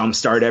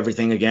jumpstart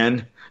everything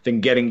again. I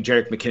think getting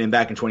Jerick McKinnon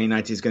back in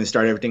 2019 is going to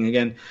start everything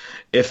again.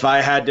 If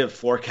I had to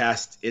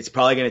forecast, it's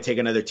probably going to take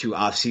another 2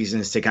 off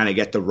seasons to kind of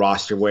get the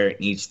roster where it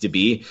needs to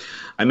be.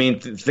 I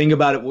mean, think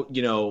about it.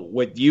 You know,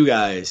 with you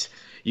guys.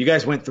 You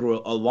guys went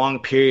through a long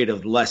period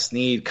of Les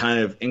Snead kind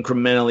of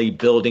incrementally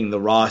building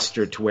the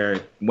roster to where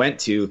it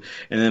went to,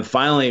 and then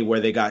finally where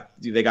they got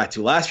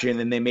to last year, and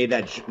then they made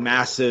that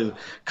massive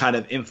kind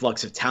of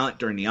influx of talent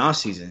during the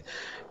offseason.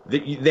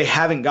 They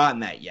haven't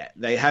gotten that yet.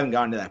 They haven't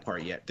gotten to that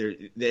part yet.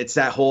 It's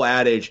that whole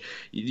adage: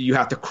 you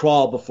have to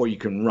crawl before you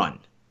can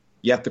run.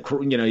 You have to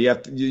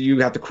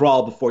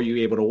crawl before you're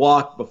able to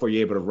walk, before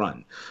you're able to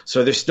run.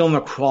 So they're still in the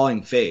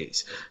crawling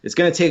phase. It's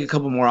going to take a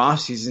couple more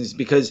off seasons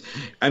because,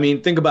 I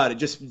mean, think about it.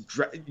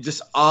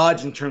 Just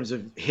odds in terms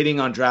of hitting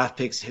on draft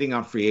picks, hitting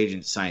on free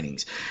agent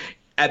signings.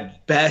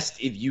 At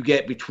best, if you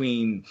get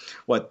between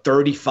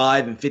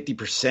 35 and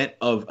 50%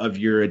 of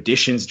your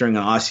additions during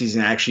an off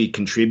season actually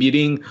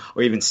contributing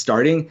or even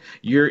starting,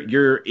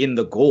 you're in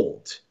the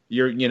gold.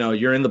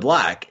 You're in the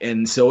black.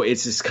 And so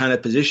it's this kind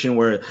of position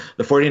where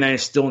the 49ers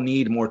still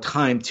need more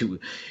time to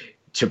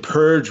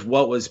purge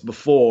what was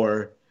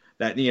before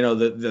that, you know,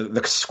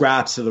 the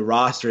scraps of the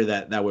roster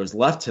that was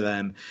left to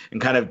them and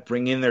kind of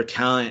bring in their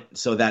talent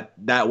so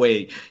that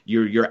way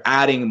you're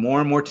adding more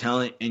and more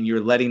talent and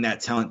you're letting that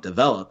talent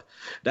develop.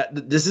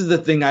 This is the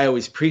thing I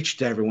always preach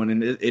to everyone,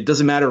 and it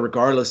doesn't matter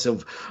regardless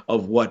of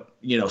what,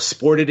 you know,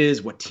 sport it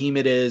is, what team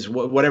it is,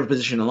 whatever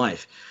position in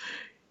life.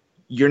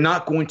 You're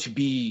not going to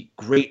be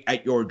great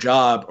at your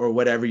job or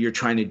whatever you're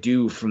trying to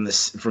do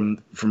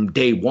from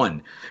day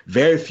one.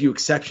 Very few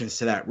exceptions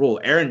to that rule.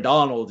 Aaron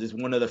Donald is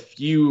one of the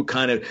few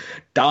kind of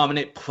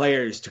dominant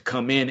players to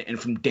come in and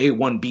from day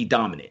one be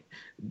dominant.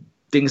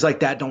 Things like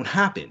that don't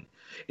happen.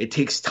 It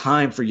takes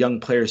time for young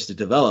players to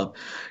develop.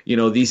 You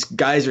know, these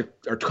guys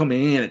are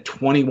coming in at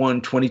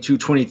 21, 22,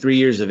 23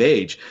 years of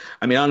age.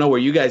 I mean, I don't know where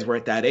you guys were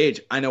at that age.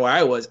 I know where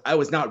I was. I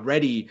was not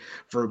ready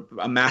for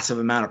a massive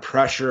amount of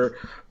pressure,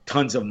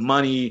 tons of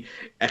money,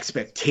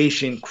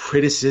 expectation,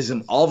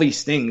 criticism, all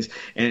these things,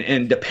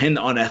 and depend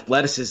on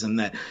athleticism.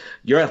 That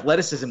your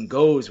athleticism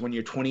goes when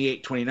you're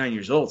 28, 29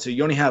 years old. So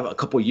you only have a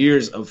couple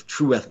years of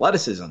true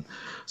athleticism.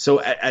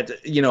 So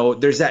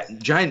there's that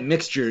giant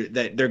mixture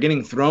that they're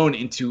getting thrown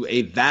into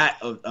a vat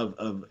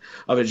of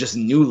a just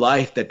new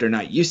life that they're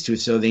not used to.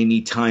 So they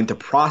need time to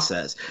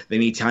process. They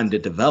need time to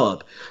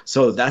develop.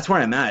 So that's where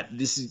I'm at.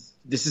 This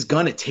is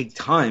going to take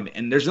time,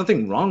 and there's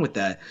nothing wrong with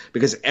that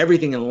because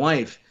everything in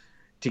life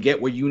to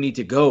get where you need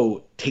to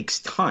go takes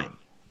time.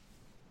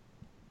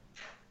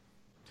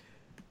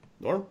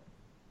 Norm?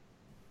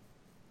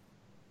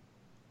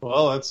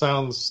 Well, that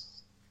sounds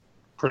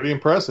pretty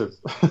impressive.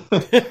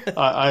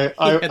 I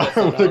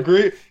would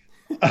agree.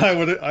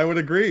 I would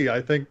agree.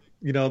 I think,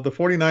 you know, the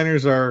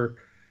 49ers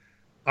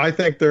I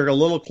think they're a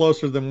little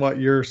closer than what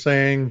you're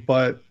saying,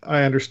 but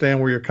I understand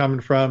where you're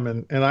coming from.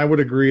 And I would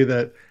agree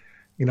that,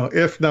 you know,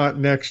 if not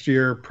next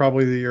year,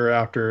 probably the year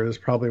after is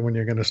probably when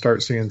you're going to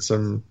start seeing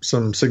some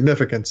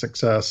significant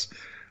success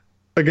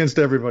against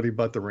everybody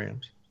but the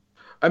Rams.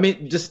 I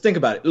mean, just think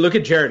about it. Look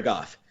at Jared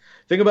Goff.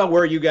 Think about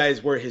where you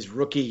guys were his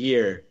rookie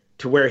year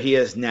to where he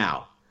is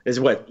now. This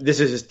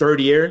is his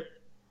third year?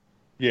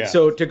 Yeah.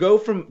 So to go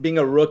from being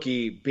a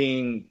rookie,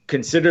 being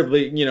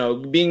considerably, you know,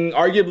 being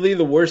arguably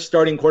the worst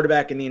starting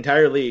quarterback in the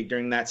entire league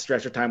during that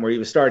stretch of time where he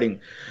was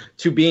starting,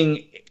 to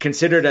being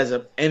considered as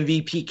an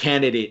MVP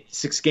candidate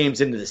 6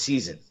 games into the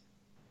season.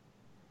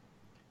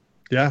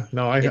 Yeah,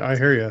 no, I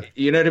hear you.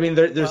 You know what I mean?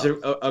 There's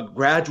a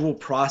gradual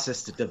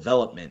process to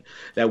development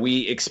that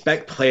we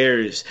expect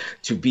players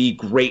to be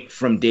great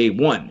from day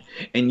one.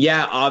 And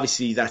yeah,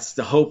 obviously that's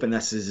the hope and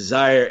that's the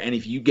desire. And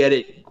if you get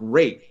it,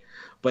 great.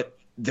 But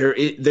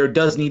there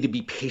does need to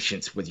be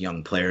patience with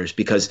young players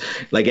because,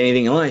 like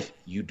anything in life,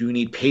 you do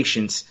need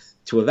patience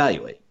to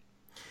evaluate.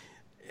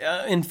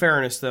 In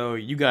fairness, though,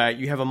 you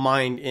have a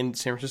mind in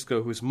San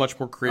Francisco who's much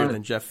more creative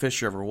than Jeff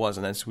Fisher ever was,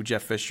 and that's who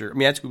Jeff Fisher. I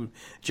mean, that's who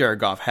Jared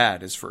Goff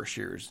had his first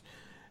years.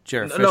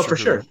 Jared Fisher. No, for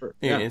sure.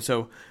 Yeah. And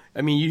so,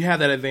 I mean, you have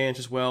that advantage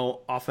as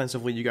well.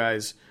 Offensively, you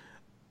guys,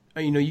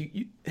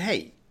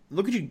 hey,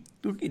 look what you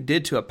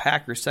did to a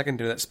Packers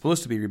secondary that's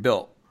supposed to be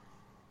rebuilt.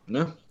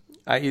 No.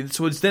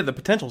 So it's there. The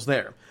potential's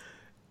there.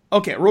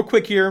 Okay, real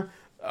quick here.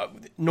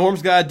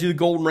 Norm's got to do the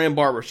Golden Ram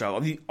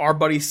Barbershop. Our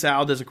buddy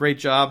Sal does a great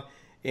job,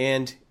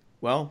 and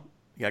well,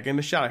 you got to give him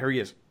a shout out. Here he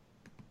is.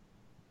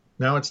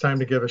 Now it's time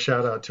to give a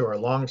shout out to our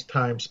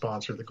longtime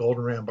sponsor, the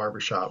Golden Ram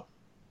Barbershop.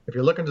 If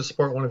you're looking to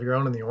support one of your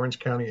own in the Orange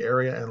County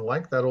area and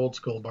like that old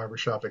school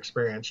barbershop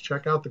experience,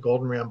 check out the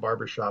Golden Ram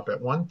Barbershop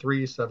at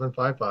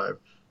 13755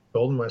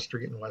 Golden West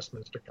Street in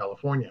Westminster,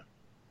 California.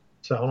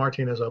 Sal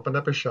Martinez opened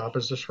up his shop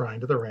as a shrine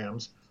to the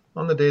Rams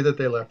on the day that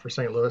they left for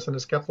St. Louis and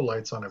has kept the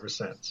lights on ever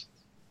since.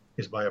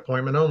 He's by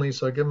appointment only,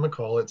 so give him a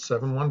call at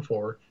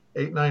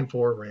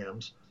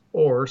 714-894-RAMS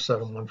or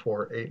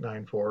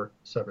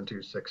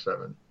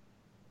 714-894-7267.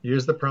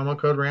 Use the promo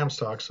code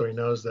RAMSTALK so he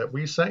knows that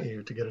we sent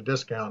you to get a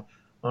discount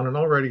on an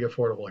already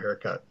affordable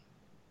haircut.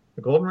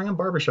 The Golden Ram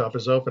Barbershop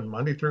is open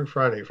Monday through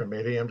Friday from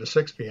 8 a.m. to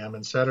 6 p.m.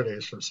 and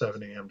Saturdays from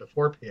 7 a.m. to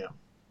 4 p.m.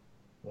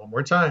 One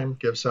more time,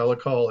 give Sal a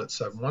call at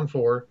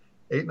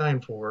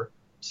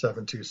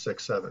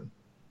 714-894-7267.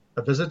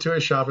 A visit to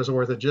his shop is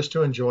worth it just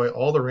to enjoy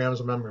all the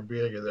Rams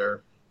memorabilia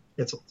there.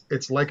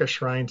 It's like a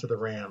shrine to the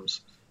Rams,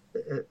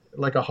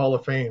 like a Hall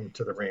of Fame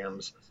to the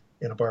Rams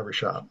in a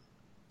barbershop.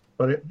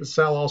 But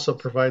Sal also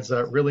provides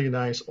that really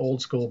nice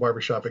old school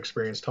barbershop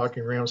experience,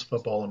 talking Rams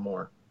football and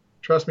more.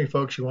 Trust me,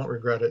 folks, you won't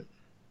regret it.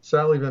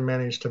 Sal even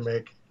managed to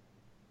make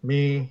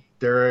me,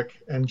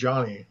 Derek, and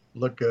Johnny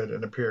look good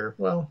and appear,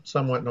 well,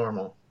 somewhat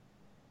normal.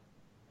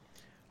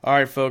 All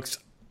right, folks,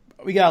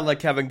 we got to let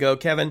Kevin go.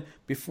 Kevin,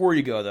 before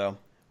you go, though,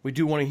 we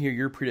do want to hear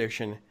your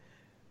prediction.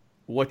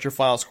 What's your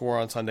final score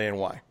on Sunday and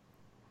why?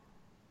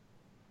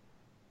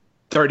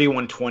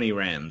 31-20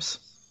 Rams.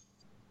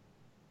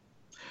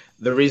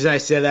 The reason I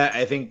say that,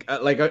 I think,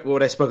 like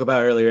what I spoke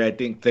about earlier, I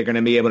think they're going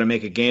to be able to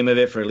make a game of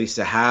it for at least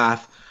a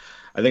half.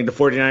 I think the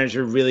 49ers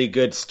are really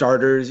good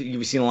starters.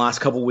 You've seen the last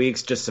couple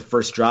weeks, just the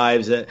first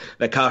drives that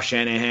Kyle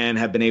Shanahan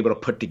have been able to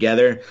put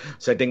together.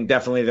 So I think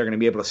definitely they're going to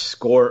be able to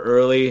score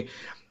early.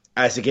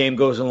 As the game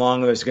goes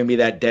along, there's going to be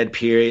that dead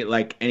period,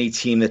 like any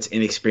team that's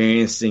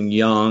inexperienced and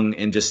young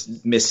and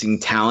just missing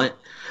talent,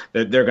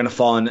 they're going to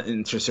fall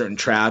into certain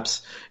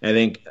traps. And I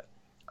think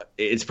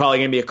it's probably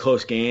going to be a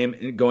close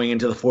game going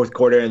into the fourth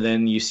quarter, and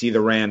then you see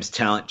the Rams'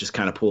 talent just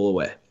kind of pull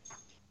away.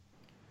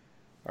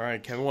 All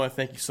right, Kevin, I want to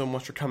thank you so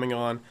much for coming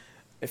on.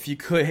 If you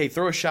could, hey,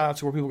 throw a shout out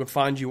to where people can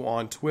find you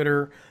on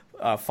Twitter,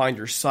 find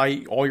your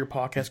site, all your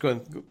podcasts. Go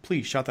ahead,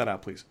 please shout that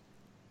out, please.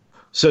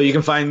 So you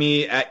can find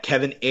me at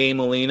Kevin A.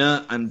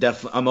 Molina.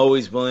 I'm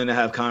always willing to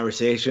have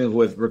conversations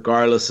with,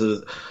 regardless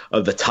of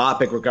the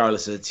topic,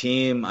 regardless of the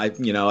team. I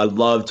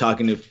love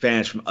talking to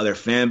fans from other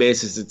fan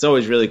bases. It's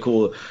always really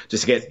cool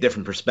just to get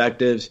different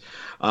perspectives.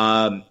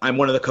 I'm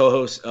one of the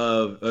co-hosts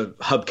of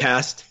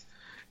Hubcast.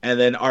 And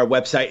then our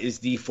website is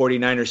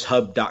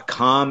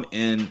the49ershub.com,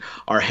 and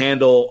our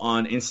handle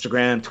on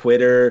Instagram,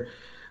 Twitter,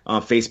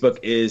 Facebook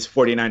is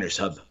 49ers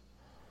Hub.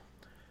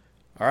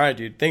 All right,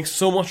 dude. Thanks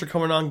so much for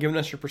coming on, giving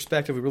us your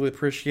perspective. We really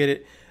appreciate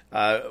it.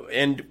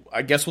 And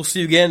I guess we'll see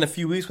you again in a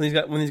few weeks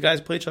when these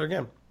guys play each other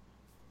again.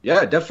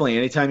 Yeah, definitely.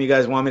 Anytime you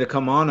guys want me to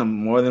come on, I'm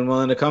more than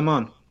willing to come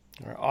on. All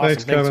right, awesome.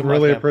 Thanks, Kevin. So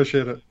really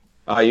appreciate it.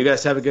 You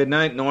guys have a good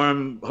night.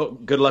 Norm,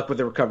 good luck with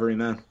the recovery,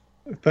 man.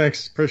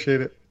 Thanks.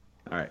 Appreciate it.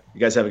 All right. You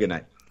guys have a good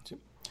night.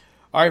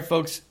 All right,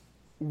 folks.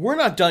 We're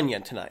not done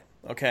yet tonight,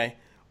 okay?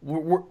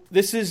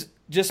 This is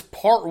just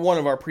part one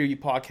of our preview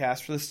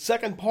podcast. For the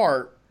second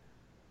part,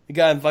 we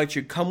got to invite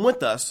you to come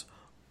with us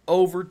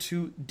over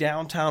to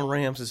Downtown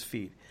Rams'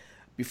 feed.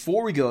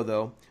 Before we go,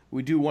 though,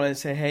 we do want to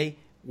say, hey,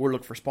 we're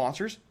looking for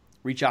sponsors.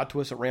 Reach out to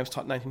us at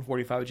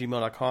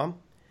ramstalk1945@gmail.com.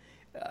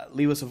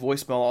 Leave us a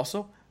voicemail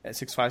also at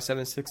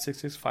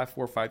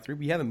 657-666-5453.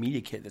 We have a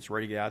media kit that's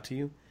ready to get out to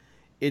you.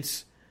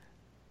 It's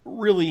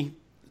really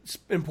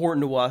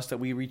important to us that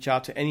we reach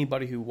out to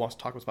anybody who wants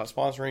to talk to us about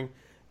sponsoring.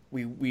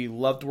 We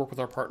love to work with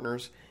our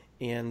partners,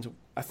 and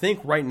I think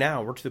right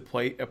now we're to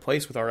a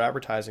place with our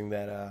advertising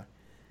that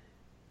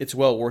it's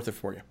well worth it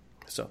for you.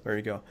 So there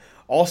you go.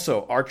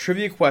 Also, our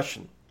trivia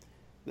question.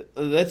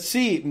 Let's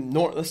see,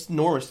 Norma,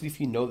 see if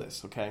you know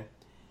this, okay?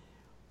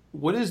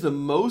 What is the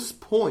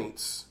most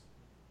points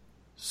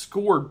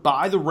scored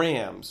by the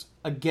Rams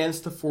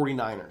against the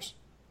 49ers?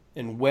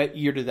 And what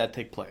year did that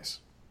take place?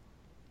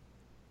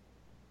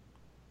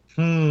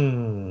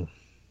 I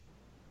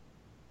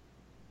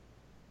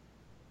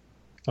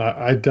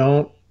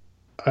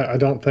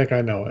don't think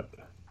I know it.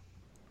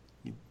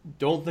 You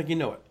don't think you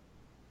know it?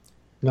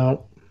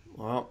 No.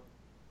 Well,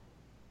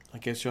 I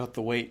guess you'll have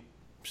to wait,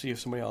 see if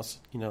somebody else,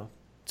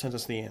 sends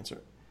us the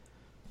answer.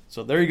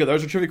 So there you go.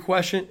 There's a trivia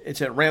question.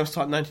 It's at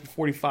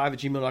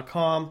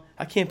ramstalk1945@gmail.com.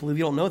 I can't believe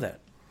you don't know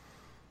that.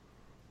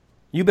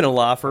 You've been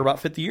alive for about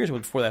 50 years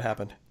before that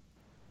happened.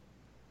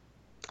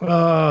 It's...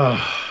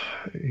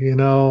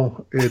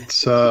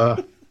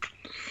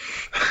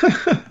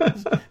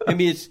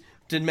 Maybe it's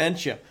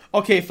dementia.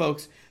 Okay,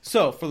 folks.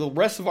 So for the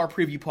rest of our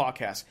preview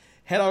podcast,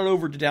 head on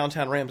over to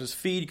Downtown Rams'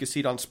 feed. You can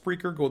see it on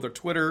Spreaker. Go to their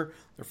Twitter,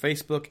 their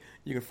Facebook.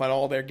 You can find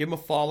all there. Give them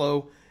a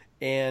follow.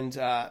 And,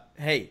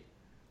 hey,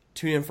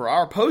 tune in for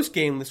our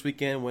post-game this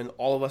weekend when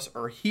all of us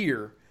are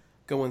here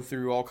going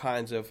through all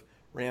kinds of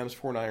Rams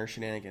 49ers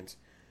shenanigans.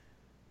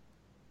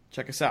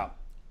 Check us out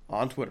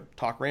on Twitter,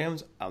 Talk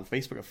Rams, on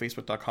Facebook at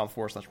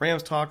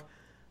facebook.com/Rams Talk.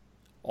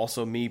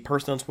 Also, me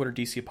personally on Twitter,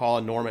 DC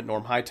Apollo, Norm at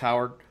Norm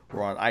Hightower.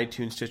 We're on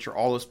iTunes, Stitcher,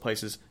 all those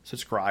places.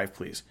 Subscribe,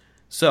 please.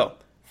 So,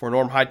 for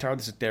Norm Hightower,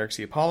 this is Derek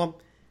C. Apollo.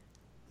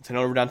 Let's head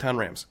over Downtown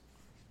Rams.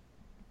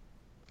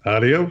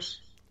 Adios.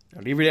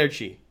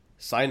 Arrivederci.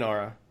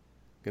 Sayonara.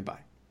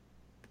 Goodbye.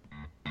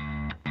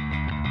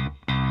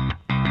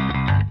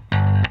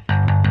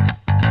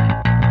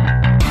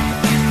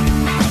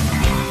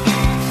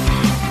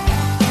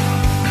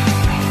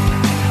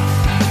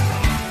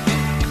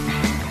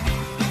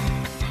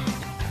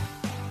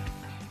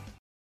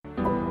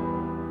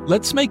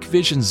 Let's make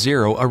Vision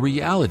Zero a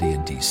reality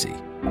in DC.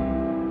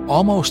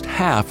 Almost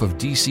half of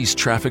DC's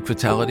traffic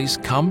fatalities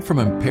come from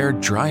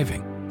impaired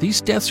driving. These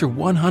deaths are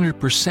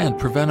 100%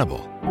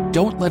 preventable.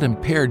 Don't let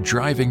impaired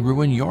driving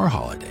ruin your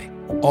holiday.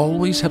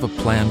 Always have a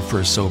plan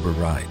for a sober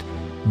ride.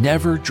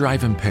 Never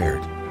drive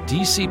impaired.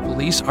 DC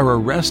police are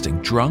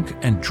arresting drunk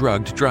and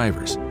drugged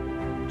drivers.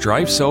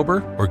 Drive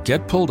sober or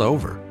get pulled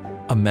over.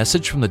 A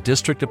message from the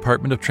District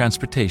Department of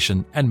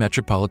Transportation and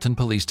Metropolitan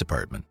Police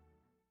Department.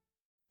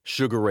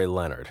 Sugar Ray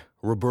Leonard,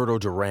 Roberto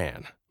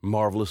Duran,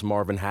 Marvelous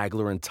Marvin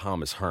Hagler, and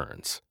Thomas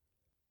Hearns.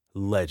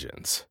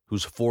 Legends,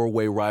 whose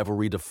four-way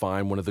rivalry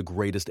defined one of the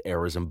greatest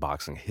eras in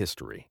boxing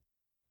history.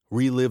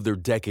 Relive their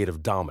decade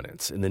of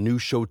dominance in the new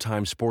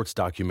Showtime sports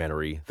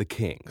documentary, The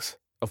Kings,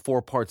 a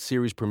 4-part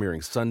series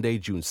premiering Sunday,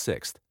 June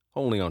 6th,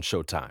 only on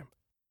Showtime.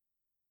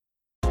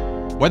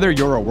 Whether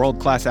you're a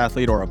world-class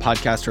athlete or a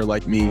podcaster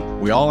like me,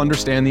 we all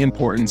understand the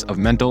importance of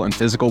mental and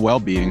physical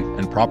well-being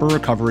and proper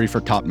recovery for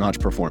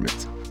top-notch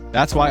performance.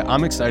 That's why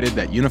I'm excited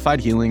that Unified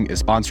Healing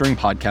is sponsoring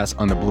podcasts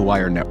on the Blue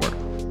Wire Network.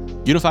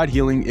 Unified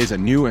Healing is a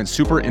new and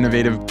super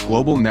innovative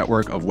global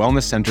network of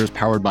wellness centers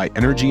powered by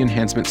Energy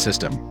Enhancement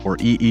System, or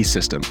EE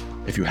System.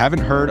 If you haven't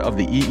heard of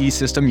the EE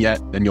System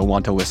yet, then you'll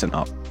want to listen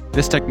up.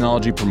 This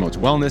technology promotes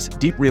wellness,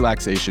 deep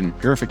relaxation,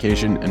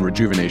 purification, and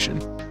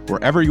rejuvenation.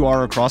 Wherever you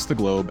are across the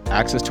globe,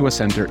 access to a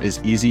center is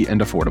easy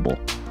and affordable.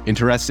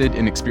 Interested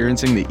in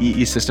experiencing the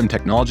EE System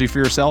technology for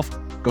yourself?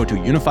 Go to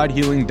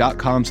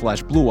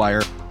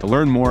unifiedhealing.com/bluewire to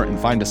learn more and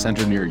find a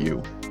center near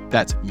you.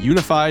 That's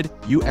unified,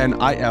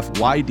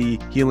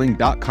 UNIFYD,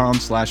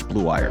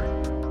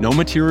 healing.com/bluewire. No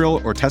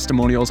material or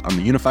testimonials on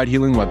the Unified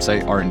Healing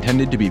website are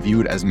intended to be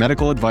viewed as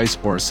medical advice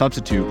or a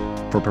substitute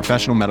for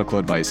professional medical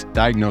advice,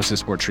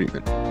 diagnosis, or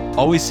treatment.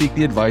 Always seek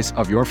the advice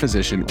of your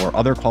physician or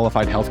other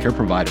qualified healthcare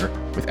provider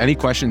with any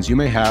questions you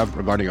may have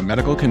regarding a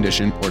medical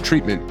condition or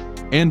treatment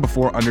and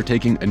before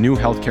undertaking a new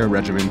healthcare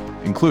regimen,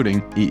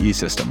 including EE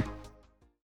System.